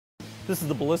This is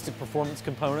the Ballistic Performance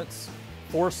Components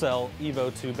 4-cell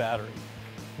EVO2 battery.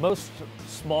 Most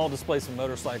small displacement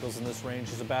motorcycles in this range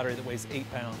use a battery that weighs 8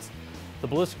 pounds. The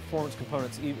Ballistic Performance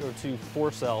Components EVO2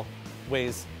 4-cell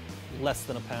weighs less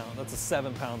than a pound. That's a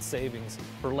 7-pound savings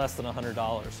for less than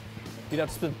 $100. You'd have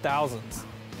to spend thousands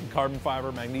in carbon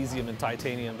fiber, magnesium, and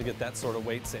titanium to get that sort of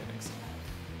weight savings.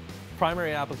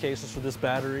 Primary applications for this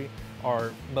battery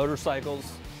are motorcycles,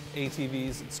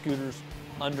 ATVs, and scooters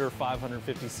under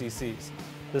 550 cc's.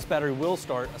 This battery will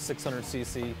start a 600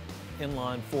 cc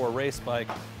inline 4 race bike,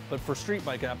 but for street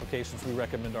bike applications we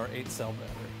recommend our 8-cell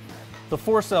battery. The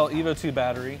 4-cell EVO2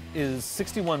 battery is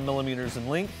 61 millimeters in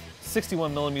length,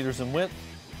 61 millimeters in width,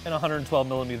 and 112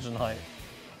 millimeters in height,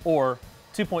 or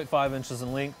 2.5 inches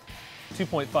in length,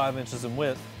 2.5 inches in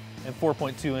width, and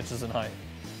 4.2 inches in height.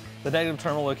 The negative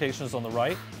terminal location is on the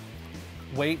right.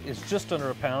 Weight is just under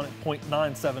a pound at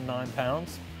 0.979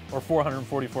 pounds, or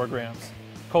 444 grams.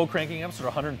 Cold cranking amps are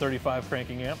 135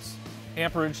 cranking amps.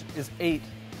 Amperage is 8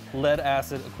 lead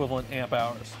acid equivalent amp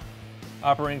hours.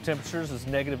 Operating temperatures is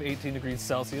negative 18 degrees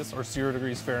Celsius or 0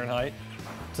 degrees Fahrenheit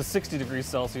to 60 degrees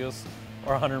Celsius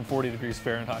or 140 degrees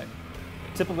Fahrenheit.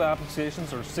 Typical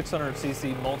applications are 600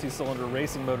 cc multi-cylinder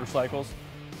racing motorcycles,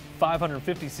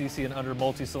 550 cc and under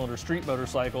multi-cylinder street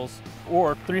motorcycles,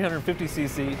 or 350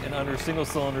 cc and under single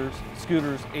cylinders,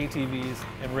 scooters, ATVs,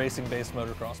 and racing-based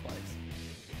motocross bikes.